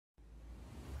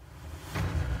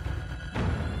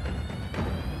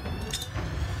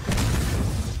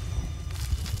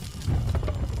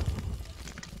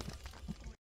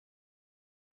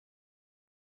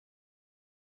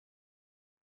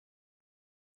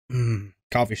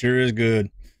Coffee sure is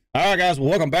good. All right, guys. Well,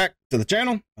 welcome back to the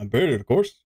channel. I'm Bearded, of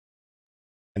course.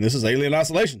 And this is Alien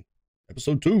Isolation,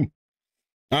 episode 2. All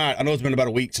right. I know it's been about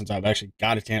a week since I've actually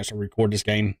got a chance to record this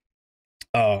game.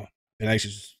 Been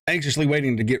anxiously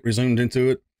waiting to get resumed into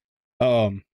it.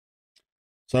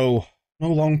 So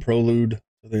no long prelude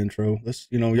to the intro.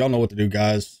 Y'all know what to do,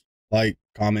 guys. Like,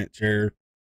 comment, share,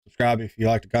 subscribe if you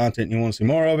like the content and you want to see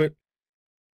more of it.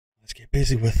 Let's get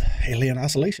busy with Alien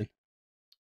Isolation.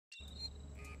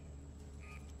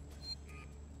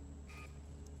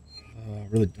 I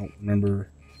really don't remember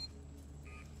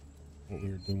what we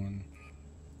were doing.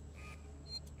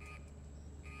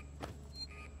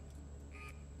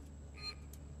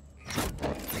 I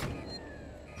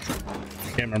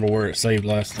can't remember where it saved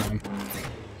last time.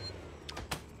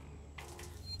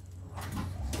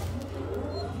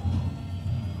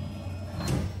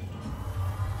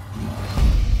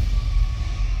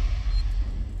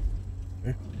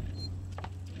 Okay.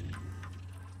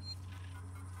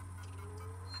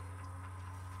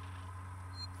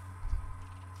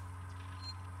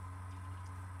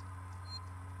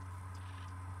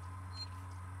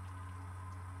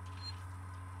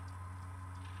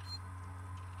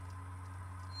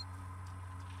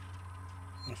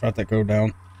 Let's write that code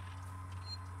down.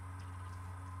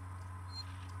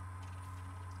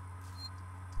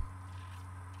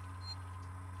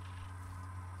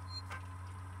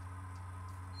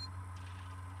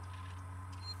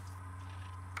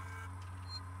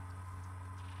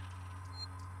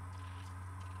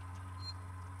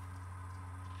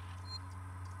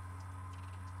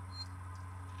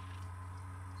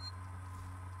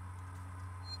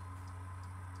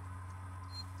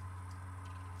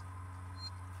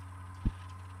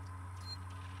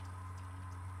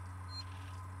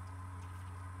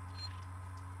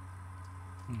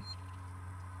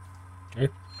 Okay.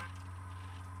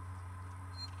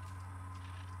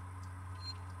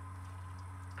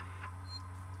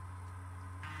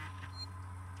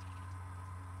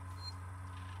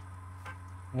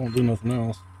 Won't do nothing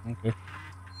else. Okay.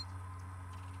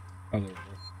 Oh, there we go.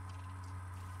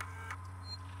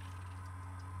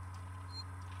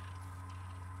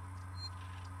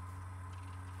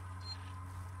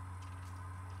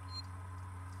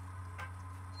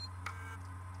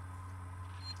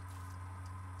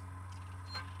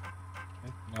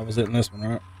 Okay. That was it in this one,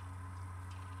 right?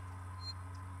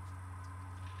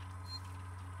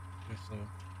 Guess so.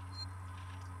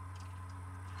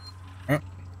 Alright.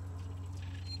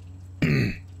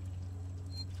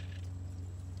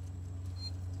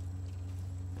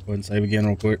 Go ahead and save again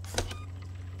real quick.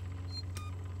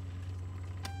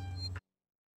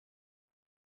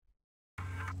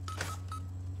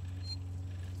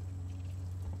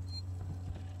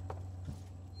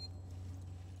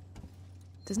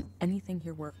 Doesn't anything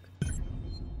here work? I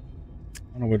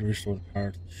don't know where to restore the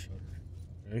power to the shutter.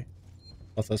 Okay.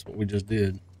 Thought that's what we just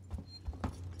did.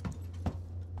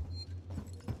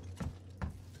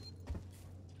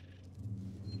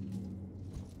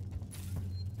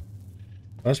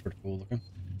 That's pretty cool looking.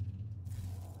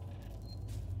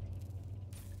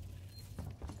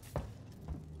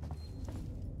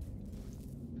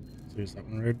 See, is that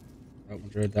one red? That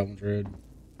one's red, that one's red.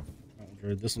 That one's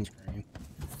red, this one's green.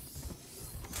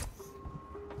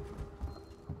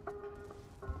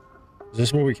 Is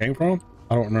this where we came from?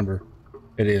 I don't remember.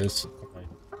 It is. Okay.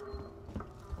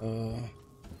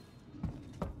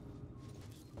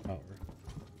 Power.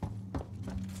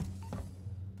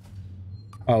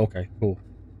 Oh, okay, cool.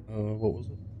 What was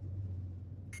it?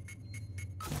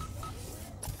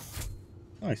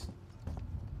 Nice.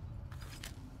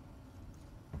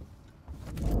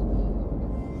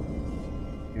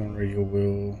 You on radio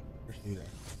will pursue that.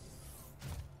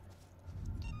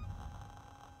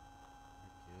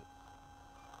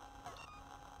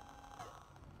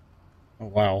 Oh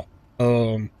wow. A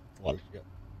lot of shit.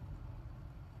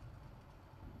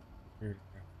 Okay.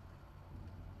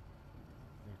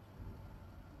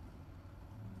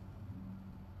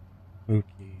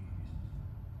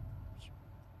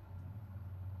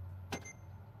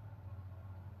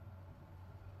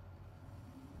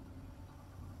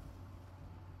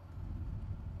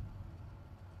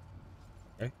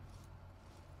 Okay.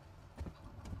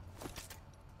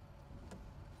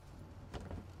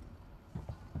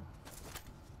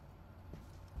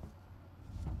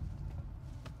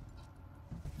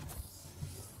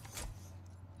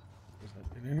 Is that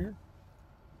in here?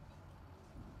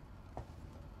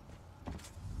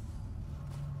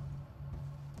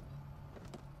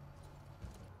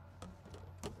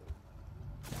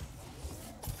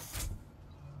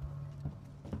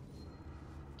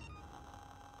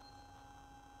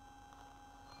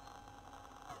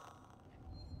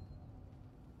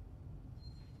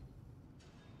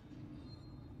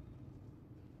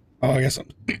 Oh, I guess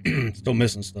I'm still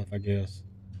missing stuff, I guess.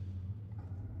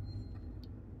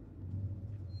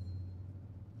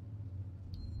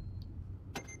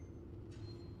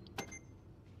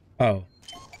 Oh.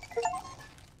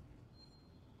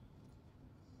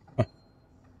 Huh.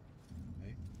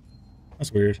 Okay.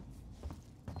 That's weird.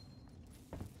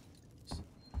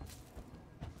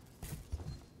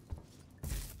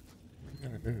 What do you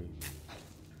gotta do?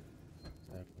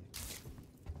 Exactly.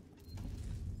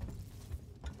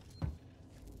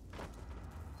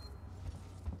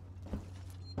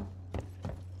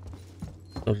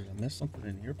 So did I miss something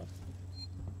in here?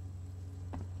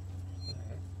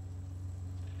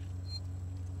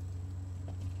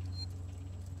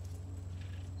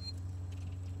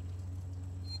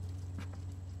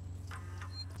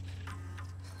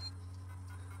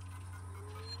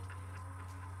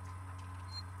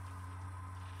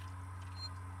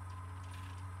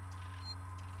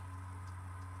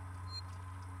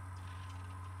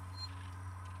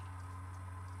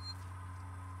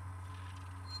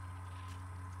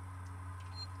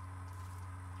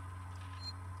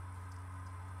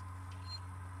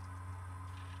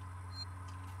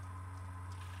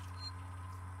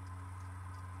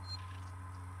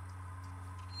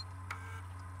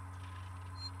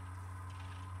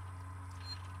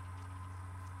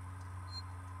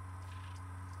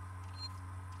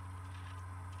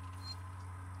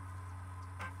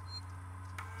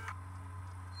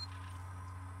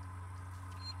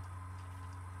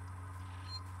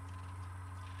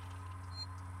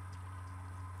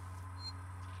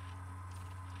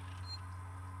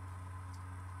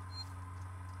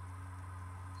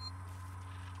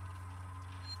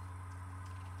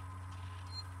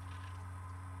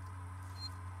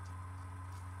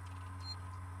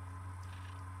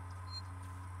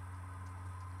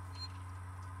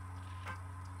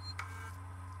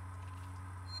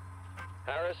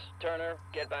 Harris, Turner,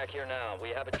 get back here now. We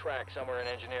have a track somewhere in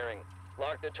engineering.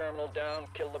 Lock the terminal down,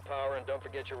 kill the power, and don't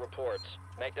forget your reports.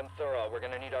 Make them thorough. We're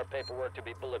gonna need our paperwork to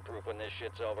be bulletproof when this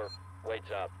shit's over.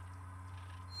 Waits up.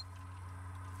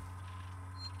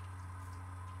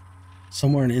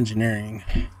 Somewhere in engineering.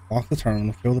 Lock the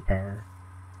terminal, kill the power.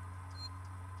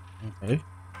 Okay.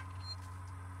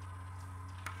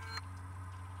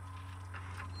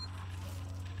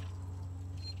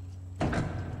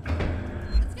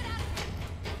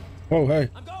 Whoa, hey.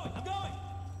 I'm going!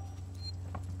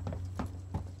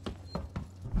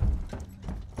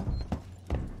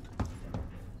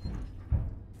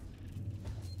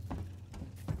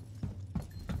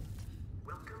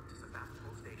 Welcome to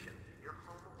Sevastopol Station, your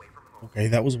home away from home. Okay,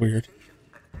 that was weird. Station,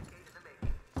 a decade in the making,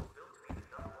 was built to be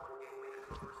the #1 gateway to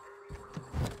commerce and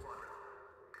resources in the quadrant.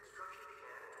 Construction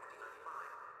began in 2095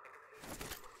 and completed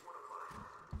in 2105.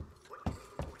 What you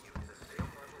see before you is a scale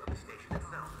model of the station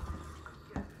itself, a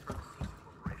gift from the Season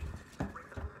Corporation that bring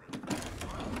the company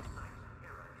to the exciting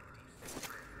era in deep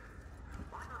space trade.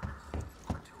 Why not let's see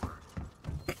on a tour?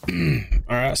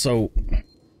 Alright, so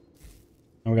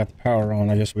now we got the power on.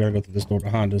 I guess we gotta go through this door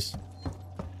behind us.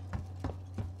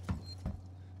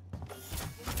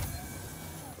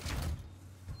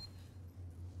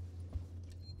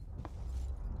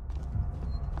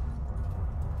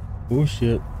 Oh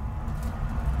shit.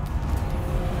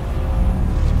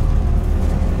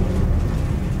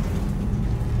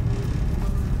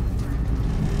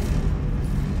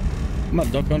 I'm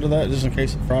gonna duck under that just in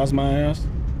case it fries my ass.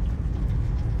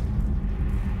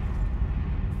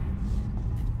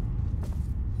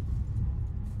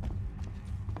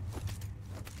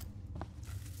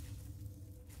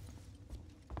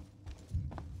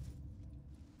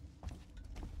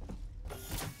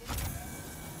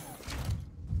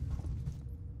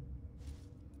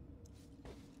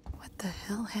 What the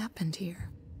hell happened here?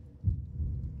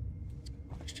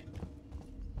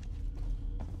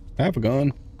 I have a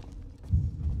gun.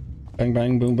 Bang,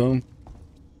 bang, boom, boom.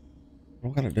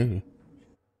 What do I gotta do?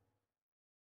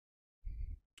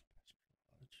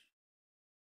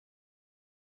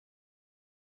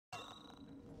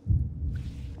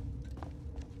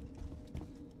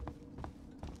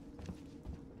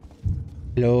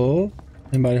 Hello?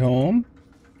 Anybody home?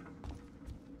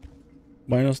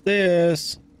 Buenos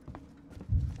dias.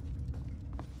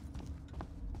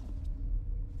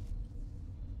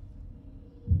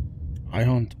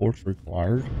 Ion torch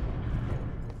required.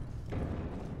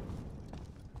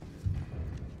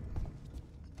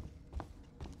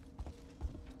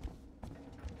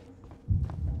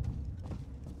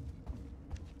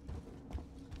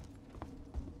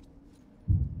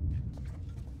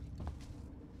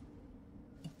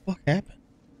 What the fuck happened?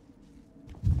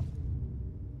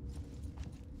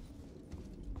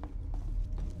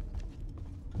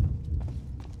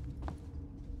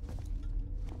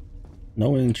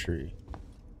 No entry.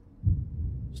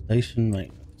 Station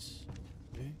maintenance.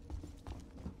 Okay.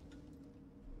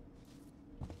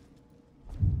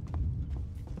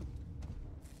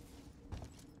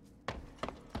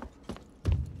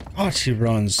 God, she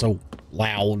runs so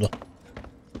loud.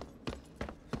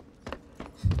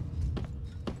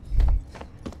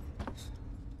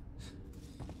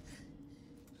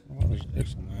 Oh, there's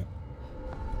X on that.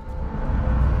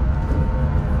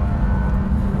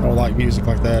 I don't like music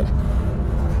like that.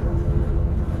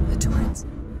 The turrets.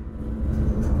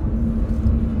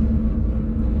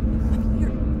 I'm here.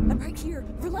 I'm right here.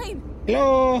 Verlaine!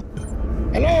 Hello?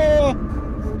 Hello?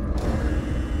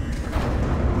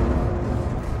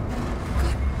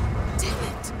 Damn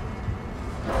it!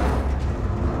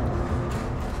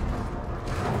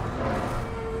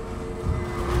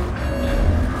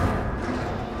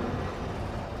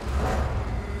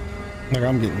 Like,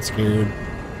 I'm getting scared.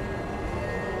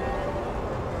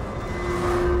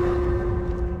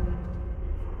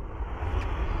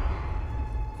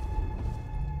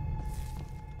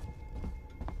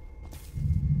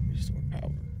 Restore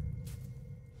power.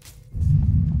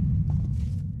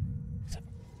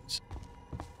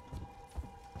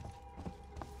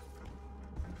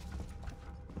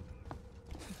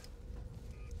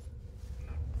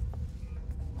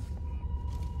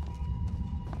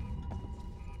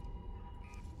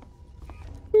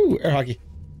 Ooh, air hockey.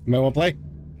 You might want to play?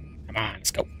 Come on,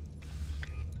 let's go.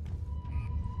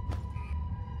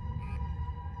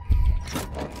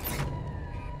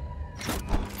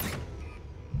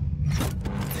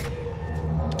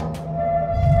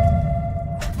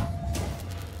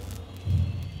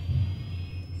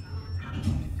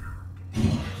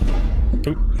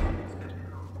 Oop.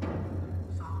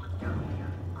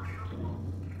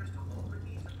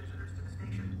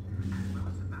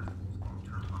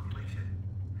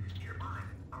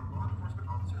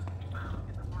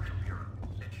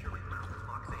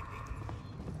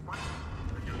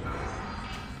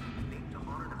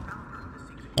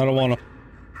 I don't want to.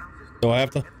 Do I have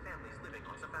to? Families living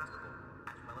on Sevastopol,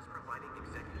 as well as providing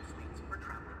executive suites for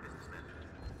traveling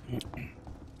businessmen.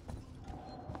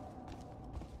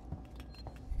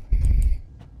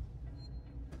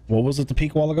 What was it the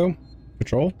peak while ago?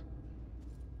 Patrol?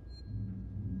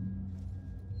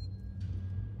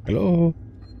 Hello?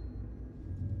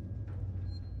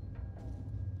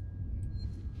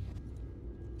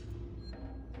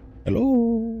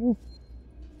 Hello?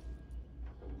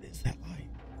 What is that light?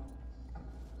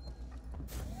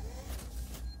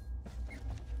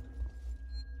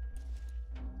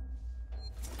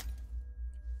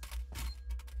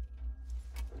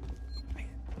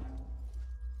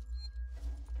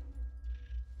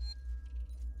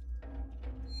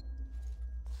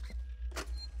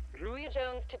 Julia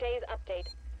Jones, today's update.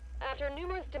 After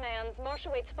numerous demands,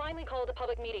 Marshal Waits finally called a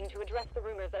public meeting to address the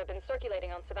rumors that have been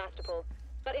circulating on Sevastopol.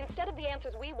 But instead of the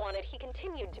answers we wanted, he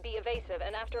continued to be evasive,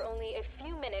 and after only a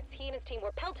few minutes, he and his team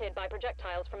were pelted by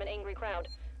projectiles from an angry crowd.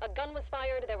 A gun was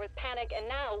fired, there was panic, and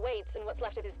now Waits and what's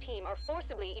left of his team are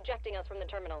forcibly ejecting us from the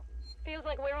terminal. Feels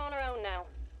like we're on our own now.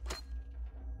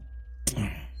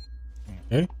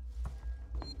 Okay.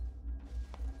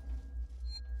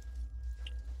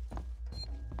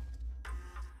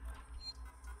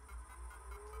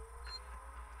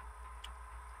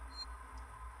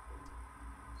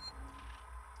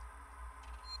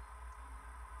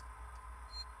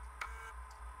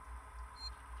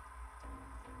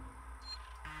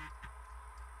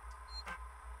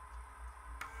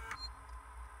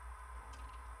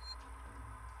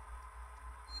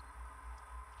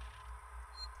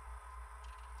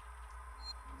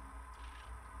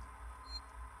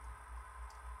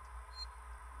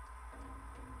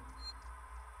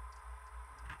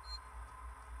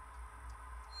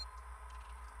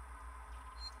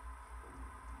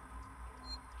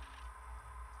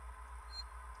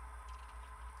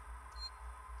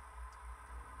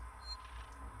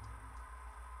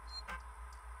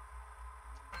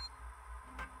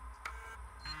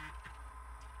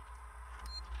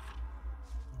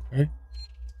 Okay.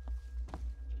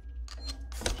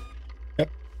 Yep.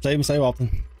 Save and save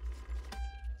often.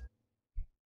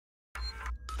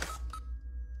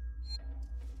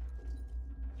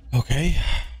 Okay.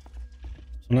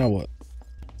 So now what?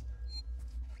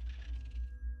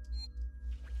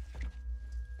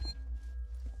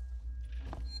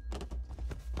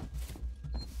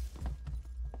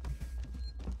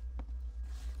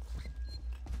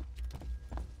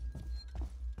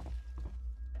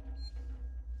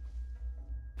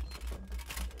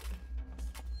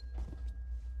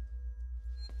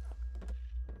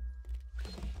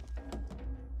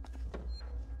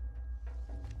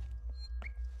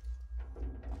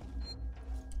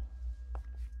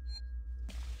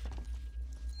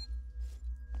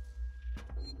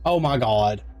 Oh my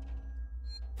god.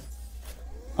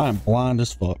 I am blind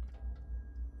as fuck.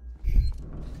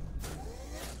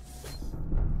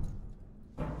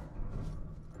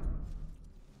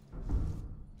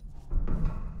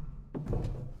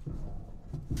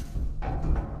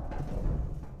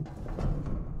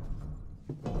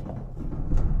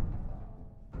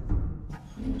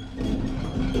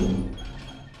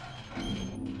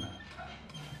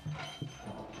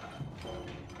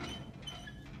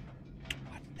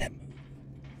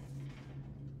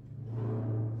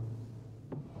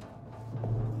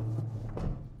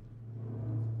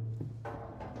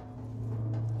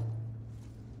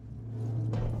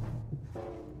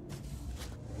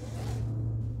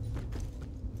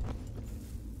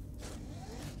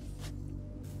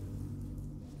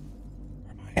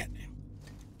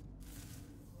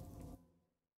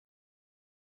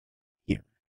 Here.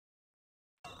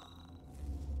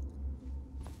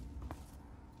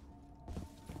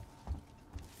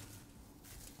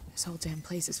 This whole damn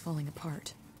place is falling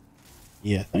apart.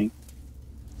 Yeah, I think.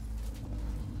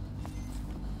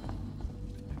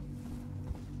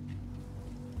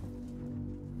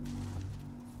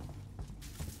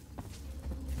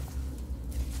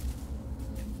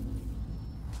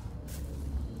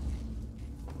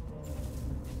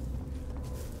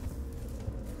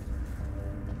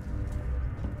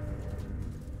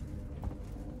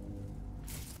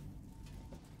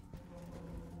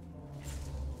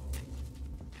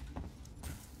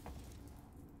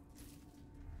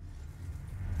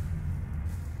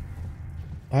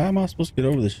 How am I supposed to get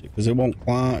over this shit? Because it won't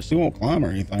climb. She won't climb or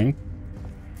anything.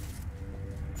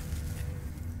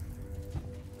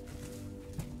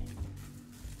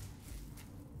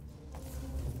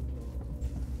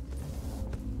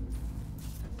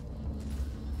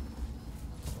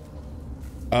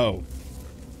 Oh.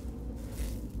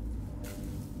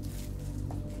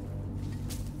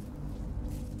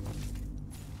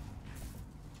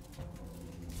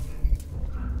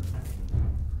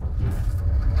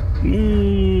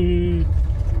 Mm.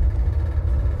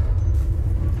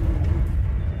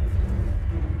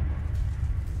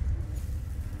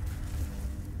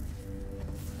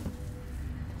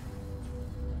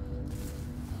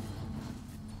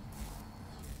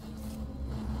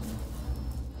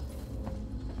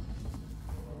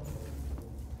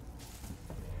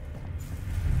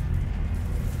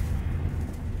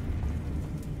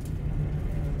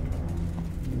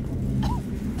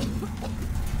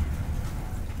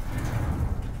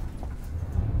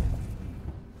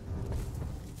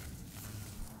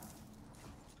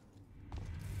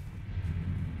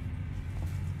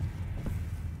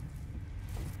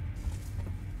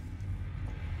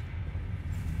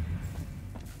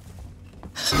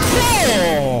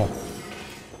 Oh!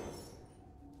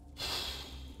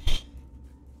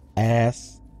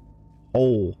 Ass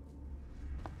hole.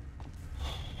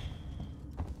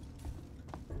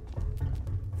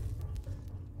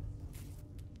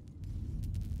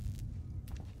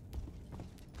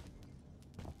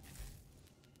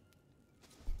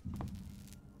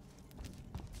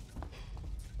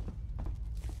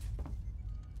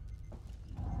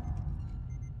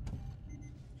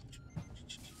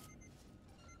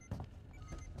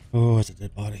 Oh, it's a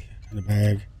dead body in a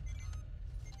bag.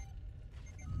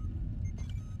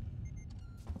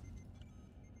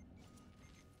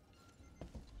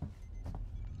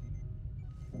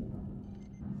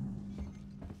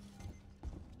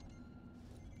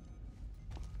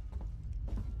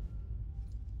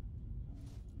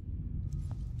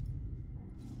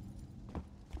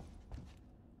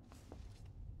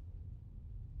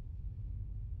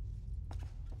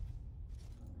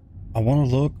 I want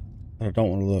to look, but I don't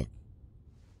want to look.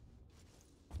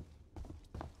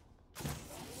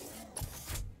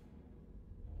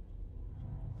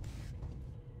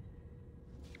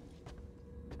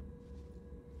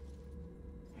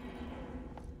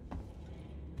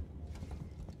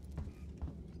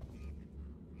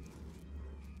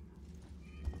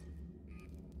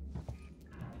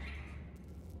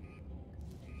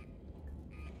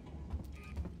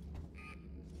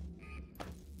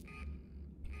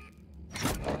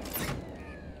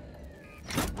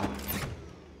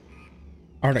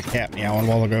 I heard a cat meowing a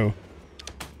while ago.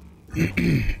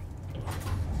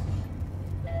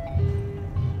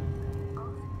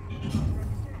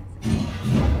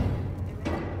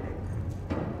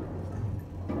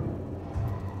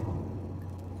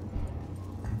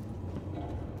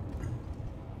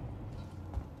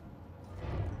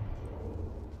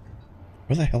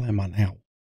 Where the hell am I now?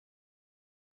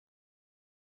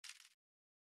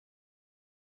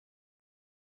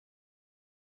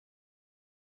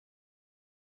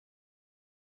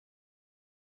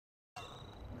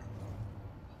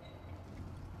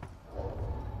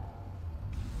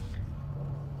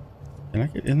 Can I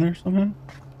get in there somehow?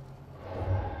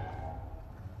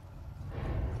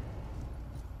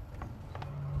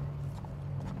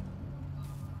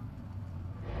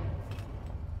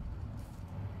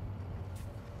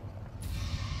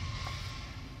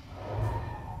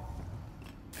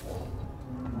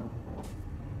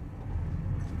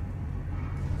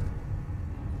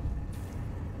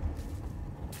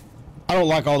 I don't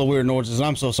like all the weird noises.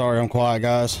 I'm so sorry I'm quiet,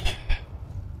 guys.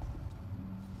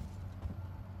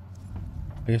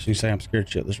 I guess you say I'm scared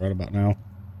shitless right about now.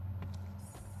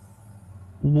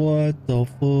 What the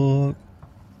fuck?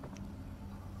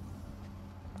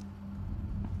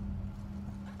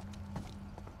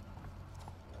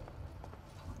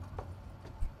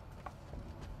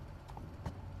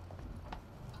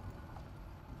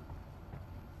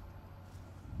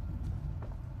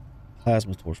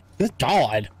 Plasma torch. Good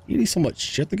God. You need so much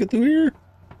shit to get through here?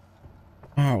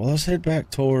 Alright, well, let's head back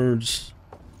towards...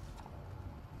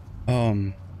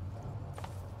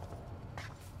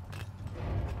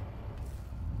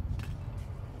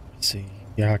 Let's see.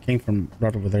 Yeah, I came from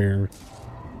right over there.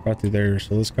 Right through there.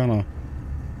 So let's kind of...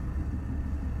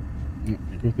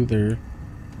 Go through there.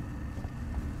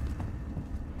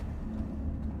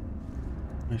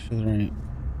 Make sure there ain't...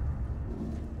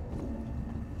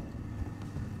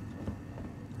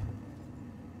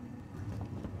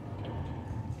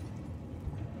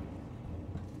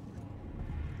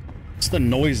 It's the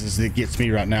noises that gets me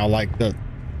right now, like the...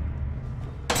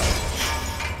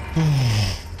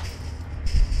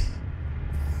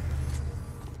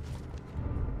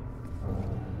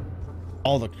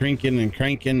 all the crinking and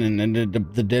cranking, and then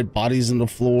the dead bodies in the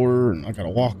floor, and I gotta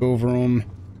walk over them.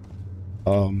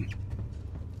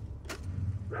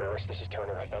 Reverse, this is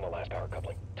Turner. I found the last power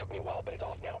coupling. Took me a while, but it's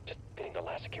off now. Just fitting the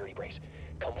last security brace.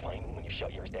 Come find me when you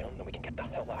shut yours down, then we can get the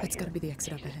hell out of here. That's gotta be the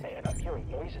exit up Jesus, ahead. man, I'm hearing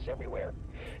noises everywhere.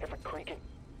 Every creaking.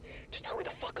 Just hurry the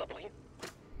fuck up, will you?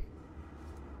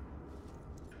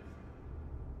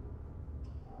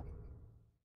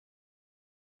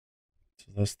 So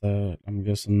that's that. I'm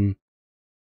guessing.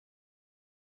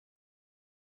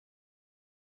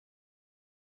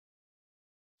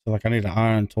 So like I need an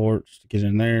iron torch to get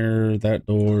in there, that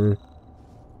door.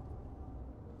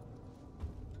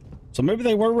 So maybe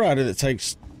they were right. It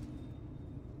takes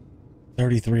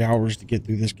 33 hours to get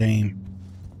through this game.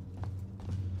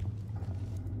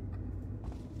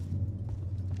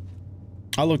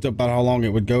 I looked up about how long it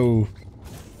would go,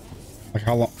 like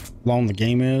how long the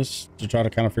game is, to try to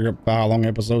kind of figure out how long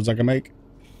episodes I can make.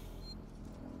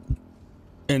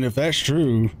 And if that's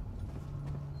true,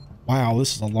 wow,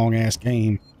 this is a long ass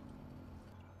game.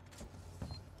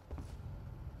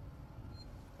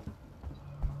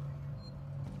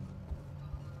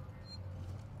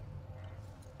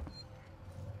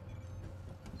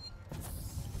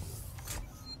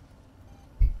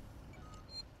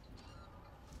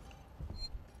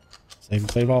 Save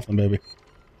and save often, baby.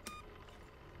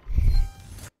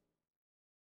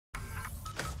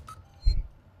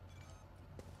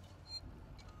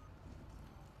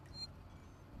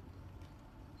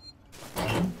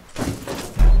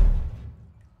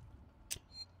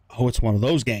 Oh, it's one of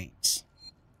those games.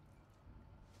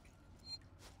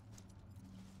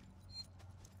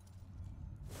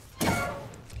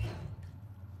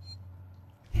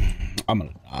 I'm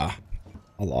gonna die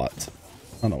a lot.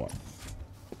 I know what.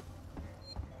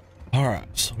 All right,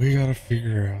 so we gotta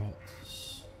figure out.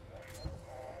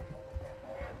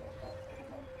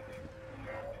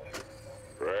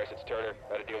 Reverse, it's Turner.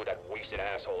 Got to deal with that wasted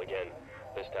asshole again.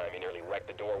 This time he nearly wrecked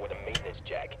the door with a maintenance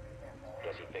jack.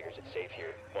 Guess he figures it's safe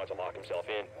here. Wants to lock himself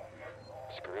in.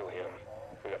 Screw him.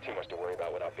 We got too much to worry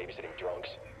about without babysitting drunks.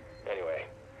 Anyway,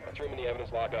 I threw him in the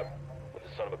evidence lockup. Let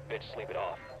the son of a bitch sleep it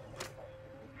off.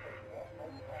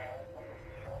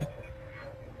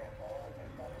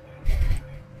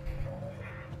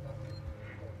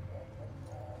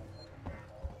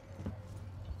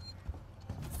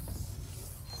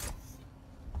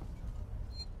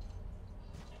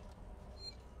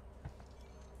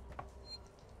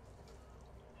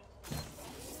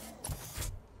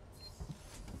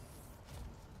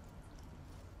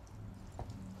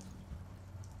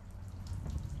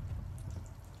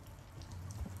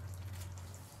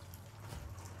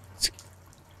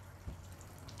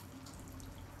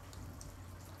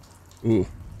 Ooh.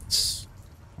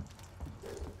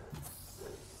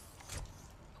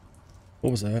 What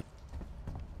was that?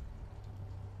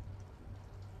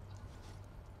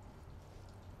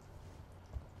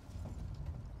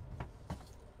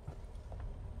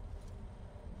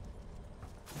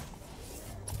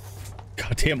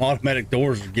 Goddamn automatic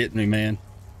doors are getting me, man.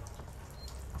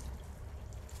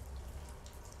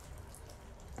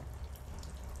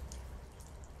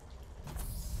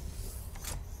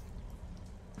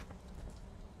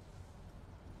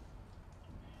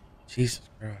 Jesus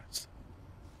Christ.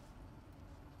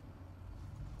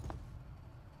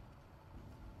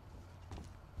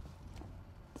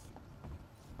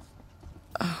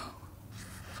 Oh,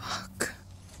 fuck.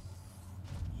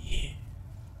 Yeah.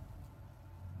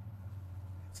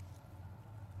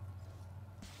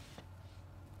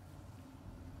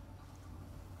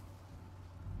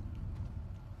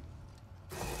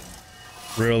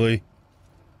 Really?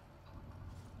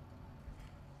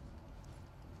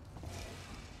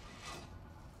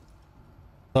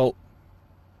 So,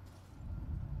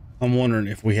 I'm wondering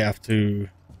if we have to...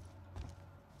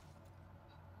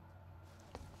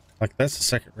 Like, that's the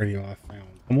second radio I found.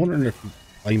 I'm wondering if you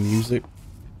play music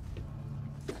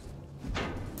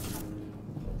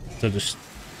to just...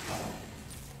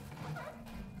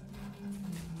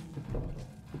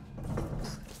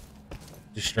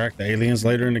 distract the aliens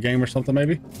later in the game or something,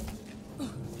 maybe?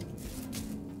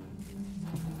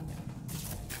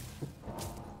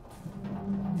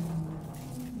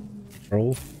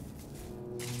 Control.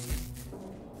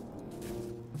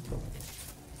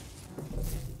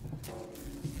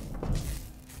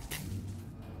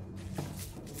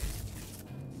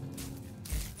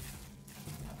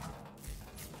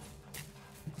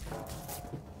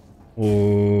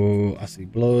 Oh, I see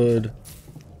blood.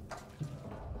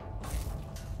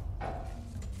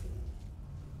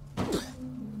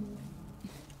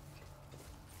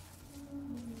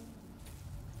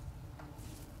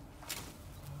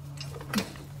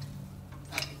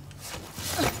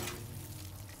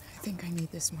 I think I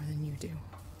need this more than you do.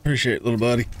 Appreciate it, little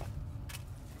buddy.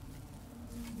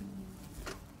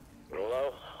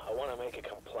 Hello? I want to make a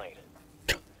complaint.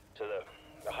 To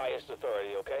the highest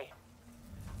authority, okay?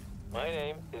 My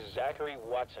name is Zachary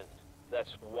Watson.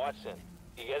 That's Watson.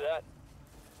 You get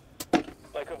that?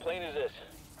 My complaint is this.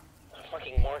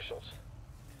 Fucking marshals.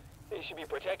 They should be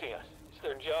protecting us. It's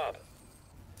their job.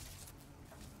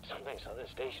 Something's on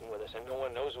this station with us and no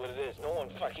one knows what it is. No one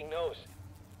fucking knows.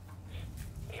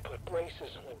 They put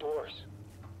braces on the doors.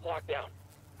 Lockdown.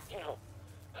 You know,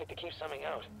 like to keep something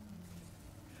out.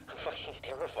 I'm fucking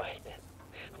terrified, man.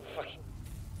 I'm fucking...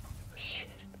 Shit.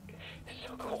 It's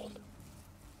so cold.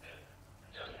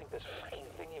 I don't think this fucking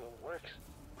thing even works.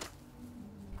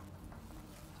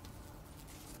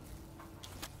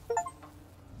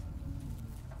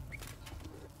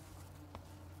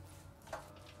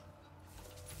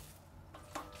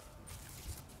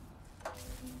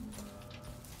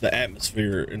 The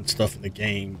atmosphere and stuff in the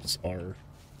games are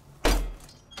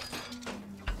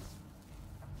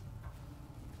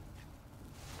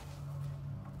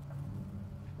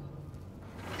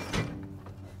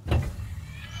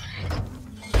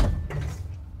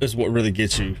is what really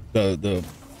gets you. The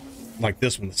like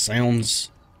this one, the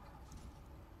sounds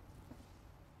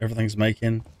everything's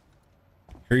making,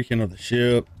 creaking of the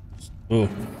ship. Oh.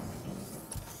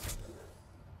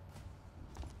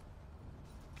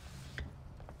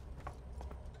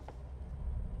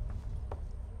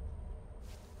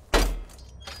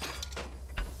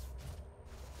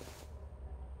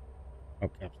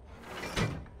 Okay.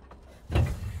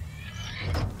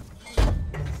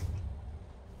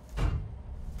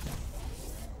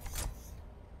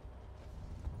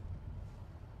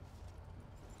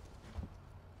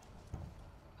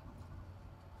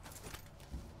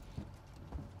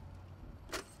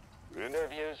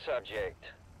 Interview subject.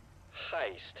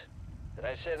 Heist. Did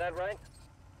I say that right?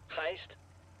 Heist?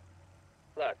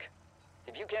 Look,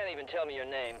 if you can't even tell me your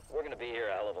name, we're gonna be here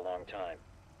a hell of a long time.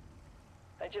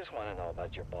 I just want to know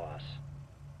about your boss.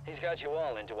 He's got you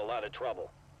all into a lot of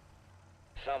trouble.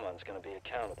 Someone's gonna be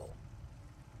accountable.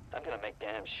 I'm gonna make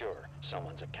damn sure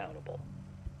someone's accountable.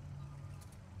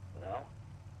 No?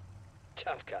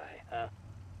 Tough guy, huh?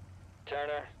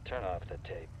 Turner, turn off the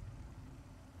tape.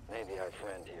 Maybe our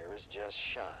friend here is just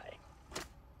shy.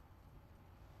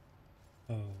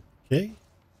 Okay.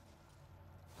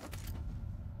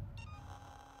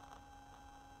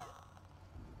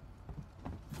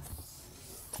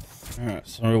 Alright,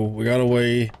 so we got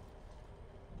away. There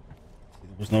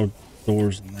was no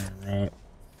doors in there, right?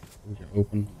 We can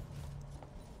open.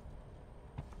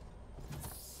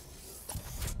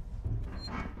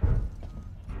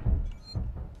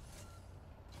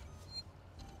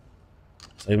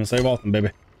 Save and save often, baby.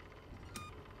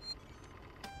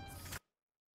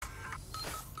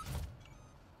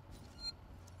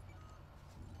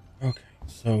 Okay,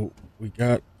 so we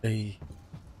got a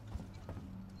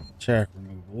check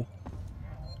removal.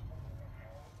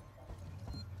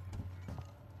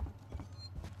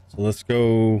 So let's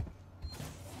go.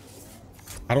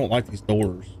 I don't like these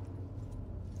doors.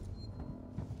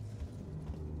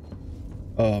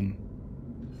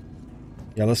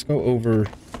 Yeah, let's go over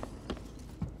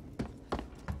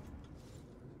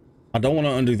I don't want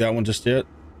to undo that one just yet.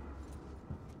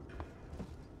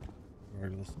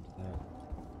 Already listened to that.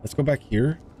 Let's go back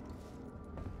here.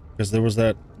 Because there was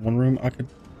that one room I could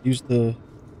use the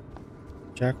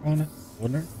jack on it,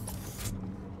 wasn't there?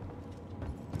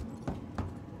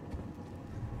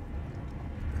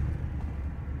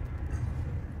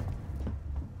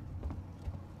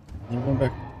 You're going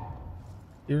back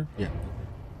here? Yeah.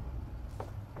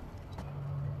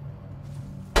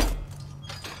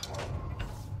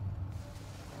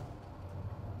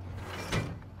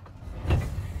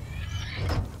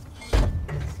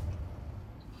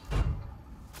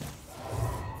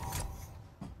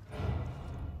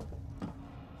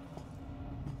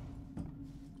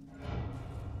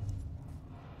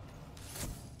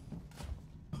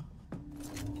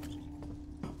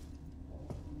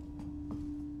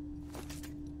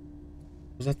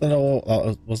 Was that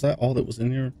all? Was that all that was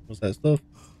in here? Was that stuff?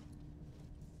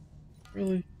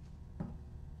 Really?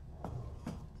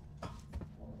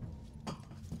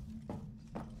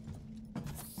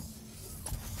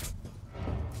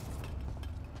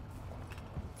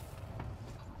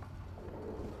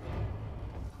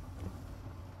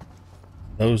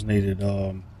 Those needed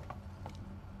all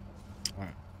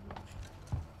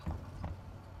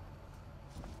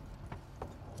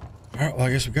right, well,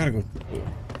 I guess we gotta go.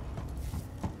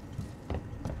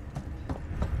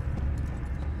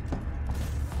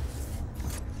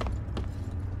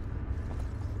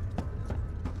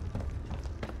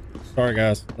 Sorry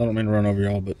guys, I don't mean to run over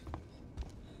y'all, but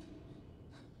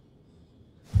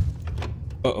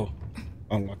uh-oh.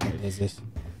 I don't like when it does this.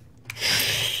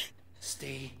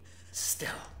 Stay still.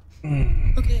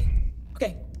 Okay.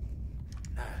 Okay.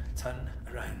 Now turn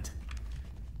around.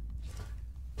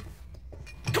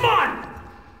 Come on!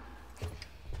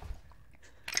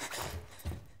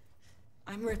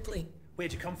 I'm Ripley.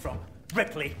 Where'd you come from?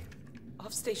 Ripley?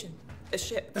 Off station. A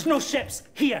ship. There's no ships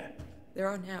here! There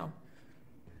are now.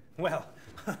 Well,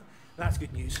 that's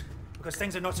good news, because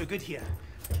things are not so good here.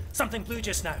 Something blue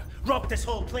just now. Robbed this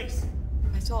whole place.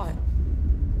 I saw it.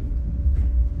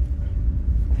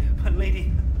 But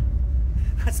lady,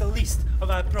 that's the least of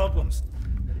our problems.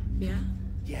 Yeah?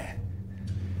 Yeah.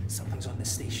 Something's on this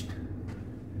station.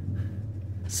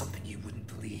 Something you wouldn't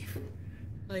believe.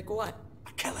 Like what?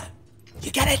 A killer. You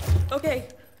get it? Okay.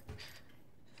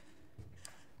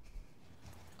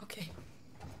 Okay.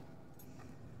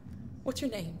 What's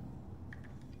your name?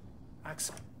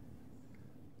 Axel.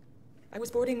 I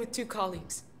was boarding with 2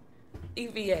 colleagues.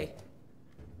 EVA.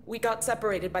 We got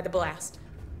separated by the blast.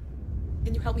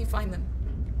 Can you help me find them?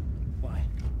 Why?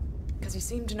 Because you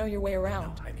seem to know your way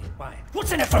around. No, I mean, why?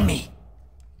 What's in it for me?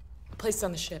 A place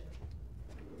on the ship.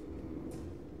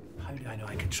 How do I know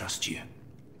I can trust you?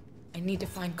 I need to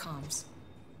find comms.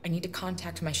 I need to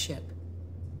contact my ship.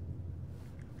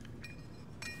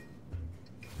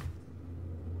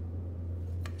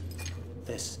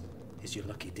 This is your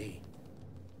lucky day.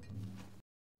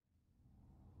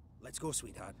 Let's go,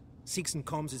 sweetheart. Seeks and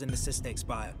comms is in the Systex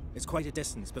Spire. It's quite a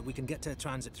distance, but we can get to a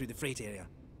transit through the freight area.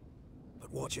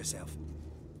 But watch yourself.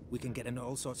 We can get into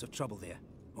all sorts of trouble there,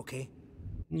 okay?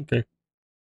 Okay.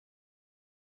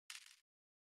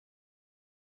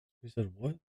 He said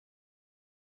what?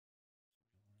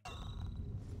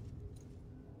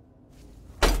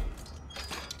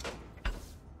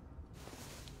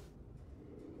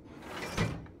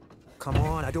 Come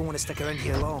on, I don't want to stick around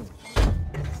here long.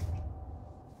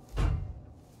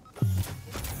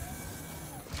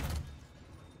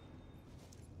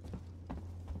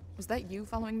 Was that you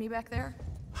following me back there?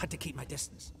 Had to keep my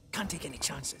distance. Can't take any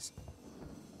chances.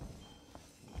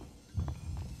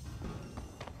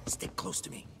 Stick close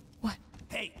to me. What?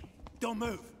 Hey, don't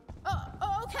move.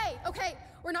 Okay.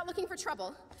 We're not looking for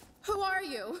trouble. Who are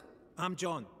you? I'm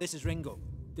John. This is Ringo.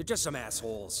 They're just some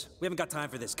assholes. We haven't got time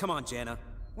for this. Come on, Jana.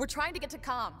 We're trying to get to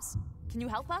comms. Can you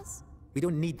help us? We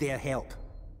don't need their help.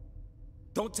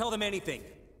 Don't tell them anything.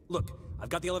 Look, I've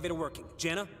got the elevator working.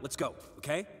 Jana, let's go,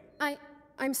 okay?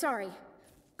 I'm sorry.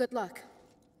 Good luck.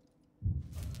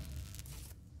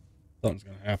 Something's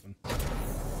gonna happen.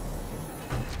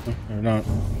 Or not.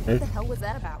 What Okay. the hell was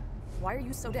that about? Why are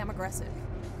you so damn aggressive?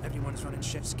 Everyone's running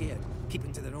shift scared,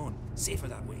 keeping to their own. Safer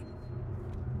that way.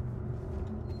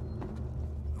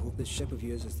 I hope this ship of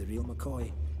yours is the real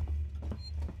McCoy.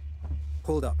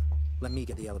 Hold up. Let me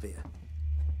get the elevator.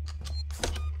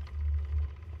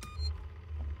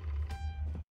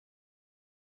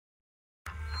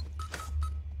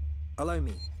 Allow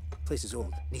me. Place is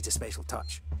old. Needs a special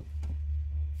touch.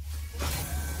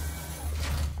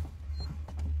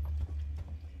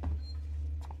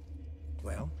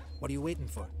 Well, what are you waiting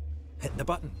for? Hit the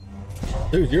button.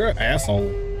 Dude, you're an asshole.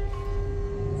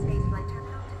 Spaceflight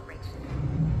terminal to reach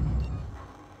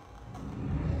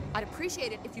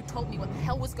appreciate it if you told me what the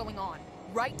hell was going on.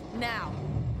 Right now.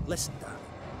 Listen, darling.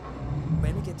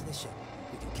 When we get to the ship,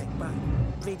 we can kick back,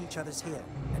 braid each other's hair,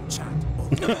 and chat all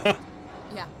night.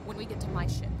 Yeah, when we get to my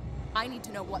ship. I need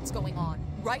to know what's going on.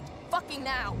 Right fucking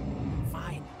now.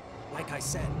 Fine. Like I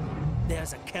said,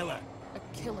 there's a killer. A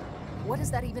killer? What does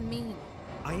that even mean?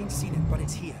 I ain't seen it, but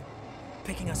it's here.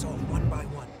 Picking us off one by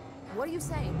one. What are you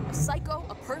saying? A psycho?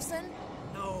 A person?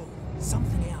 No,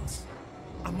 something else.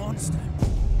 A monster.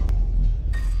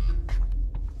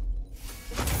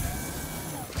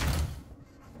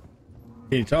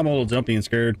 Can you tell I'm a little jumpy and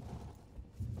scared?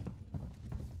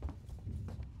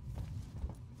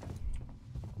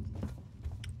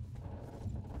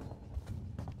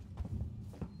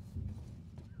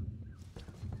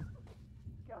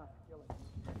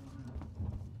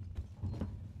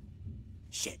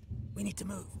 Shit, we need to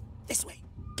move. This way.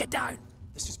 Get down.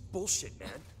 This is bullshit, man.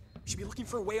 We should be looking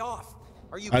for a way off.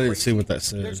 Are you I didn't crazy? see what that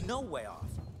said. There's no way off.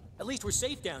 At least we're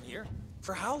safe down here.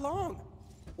 For how long?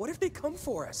 What if they come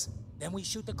for us? Then we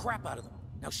shoot the crap out of them.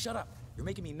 Now shut up. You're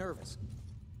making me nervous.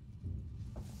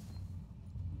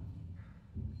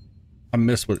 I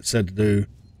missed what it said to do.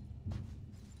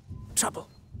 Trouble.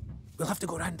 We'll have to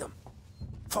go round them.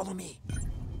 Follow me.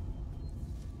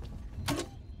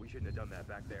 We shouldn't have done that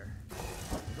back there.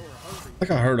 I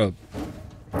think I heard a...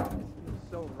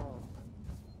 So wrong.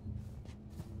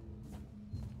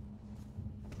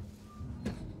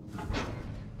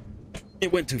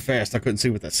 It went too fast. I couldn't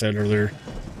see what that said earlier.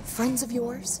 Friends of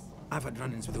yours? I've had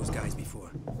run-ins with those guys before.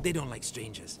 They don't like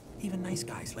strangers. Even nice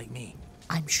guys like me.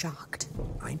 I'm shocked.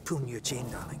 I ain't pulling your chain,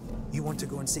 darling. You want to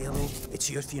go and say hello? It's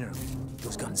your funeral.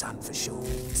 Those guns aren't for show.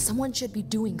 Someone should be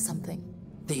doing something.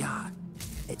 They are.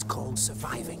 It's called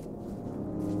surviving.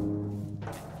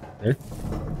 There.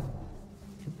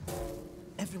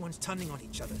 Everyone's turning on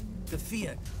each other. The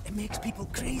fear, it makes people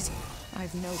crazy.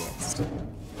 I've noticed.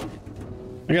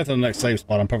 I got to the next save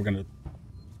spot. I'm probably gonna...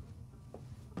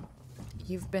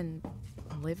 You've been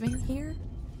living here?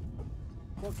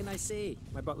 What can I say?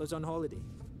 My butler's on holiday.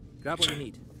 Grab what you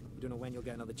need. You don't know when you'll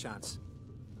get another chance.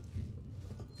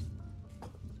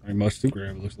 Very much to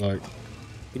grab, it looks like.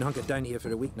 Been hunkered down here for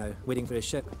a week now, waiting for a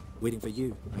ship. Waiting for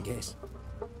you, I guess.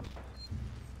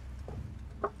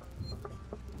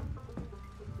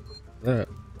 That.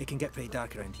 It can get pretty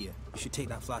dark around here. You should take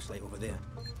that flashlight over there.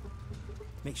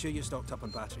 Make sure you're stocked up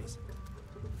on batteries.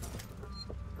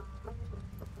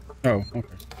 Oh,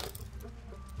 okay.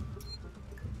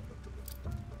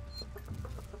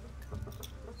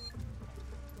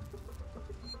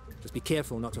 Just be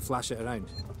careful not to flash it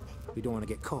around. We don't want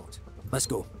to get caught. Let's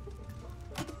go.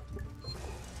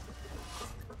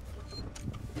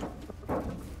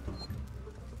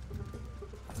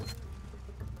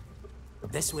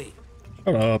 This way.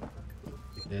 Shut up.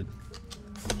 You did.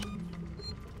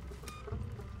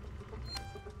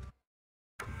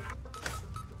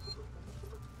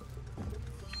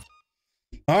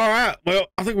 All right. Well,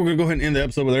 I think we're gonna go ahead and end the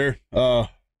episode over there.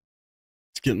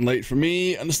 It's getting late for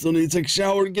me, and I still need to take a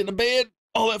shower and get into bed.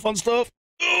 All that fun stuff.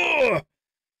 Ugh.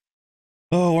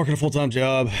 Oh, working a full-time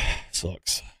job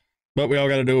sucks. But we all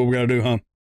gotta do what we gotta do, huh?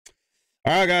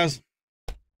 All right, guys.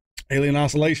 Alien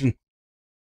Isolation.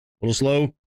 A little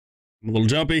slow. I'm a little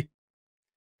jumpy.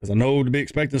 Because I know to be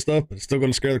expecting stuff, but it's still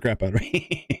gonna scare the crap out of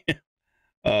me.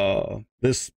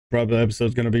 This probably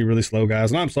episode's gonna be really slow,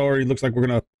 guys. And I'm sorry. It looks like we're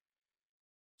gonna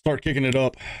start kicking it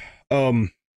up.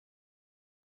 I'm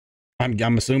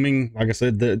assuming, like I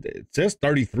said, it says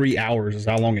 33 hours is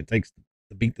how long it takes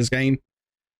to beat this game.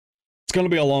 It's going to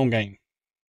be a long game.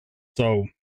 So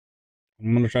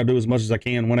I'm going to try to do as much as I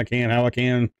can, when I can, how I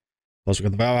can. Plus we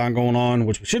got the Valheim going on,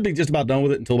 which we should be just about done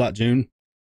with it until about June.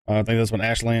 I think that's when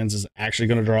Ashlands is actually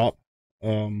going to drop.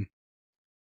 So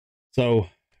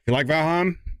if you like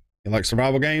Valheim, you like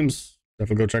survival games,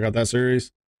 definitely go check out that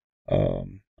series.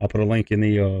 I'll put a link in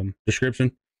the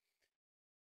description.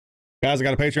 Guys, I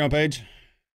got a Patreon page,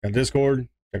 got a Discord,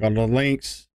 check out all the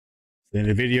links. In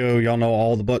the video, y'all know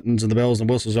all the buttons and the bells and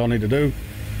whistles y'all need to do.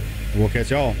 And we'll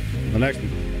catch y'all in the next one.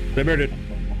 Stay bearded.